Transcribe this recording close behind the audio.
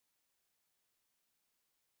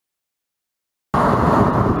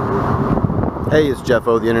Hey, it's Jeff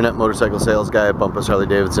O, the Internet Motorcycle Sales Guy at Bumpus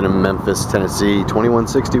Harley-Davidson in Memphis, Tennessee,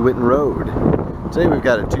 2160 Whitten Road. Today we've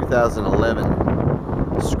got a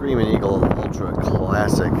 2011 Screaming Eagle Ultra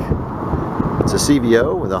Classic. It's a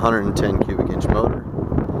CVO with a 110 cubic inch motor,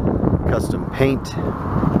 custom paint,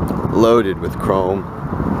 loaded with chrome,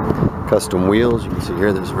 custom wheels. You can see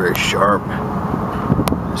here, there's very sharp.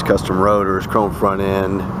 There's custom rotors, chrome front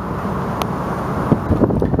end.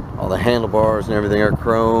 All the handlebars and everything are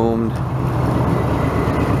chromed.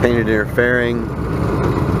 Painted inner fairing.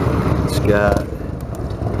 It's got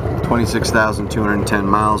 26,210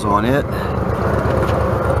 miles on it.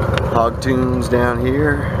 Hog tunes down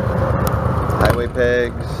here. Highway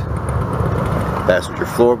pegs. Passenger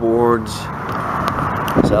floorboards.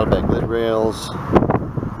 Saddlebag lid rails.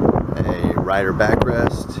 A rider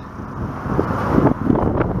backrest.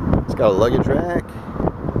 It's got a luggage rack.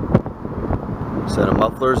 Set of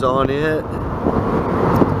mufflers on it.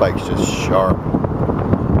 The bike's just sharp.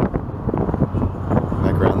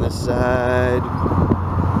 Back around this side.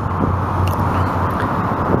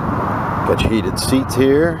 Got your heated seats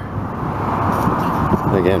here.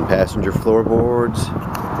 Again, passenger floorboards.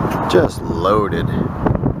 Just loaded. Back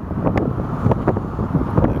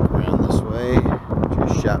around this way.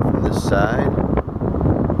 Just shot from this side.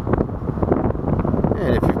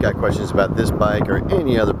 And if you've got questions about this bike or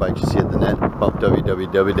any other bike you see at the net,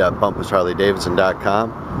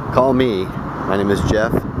 www.bumpusharleydavidson.com. Call me. My name is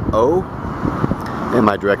Jeff O. And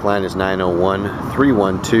my direct line is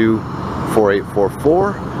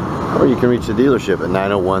 901-312-4844. Or you can reach the dealership at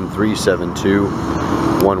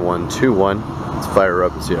 901-372-1121. Let's fire her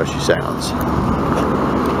up and see how she sounds.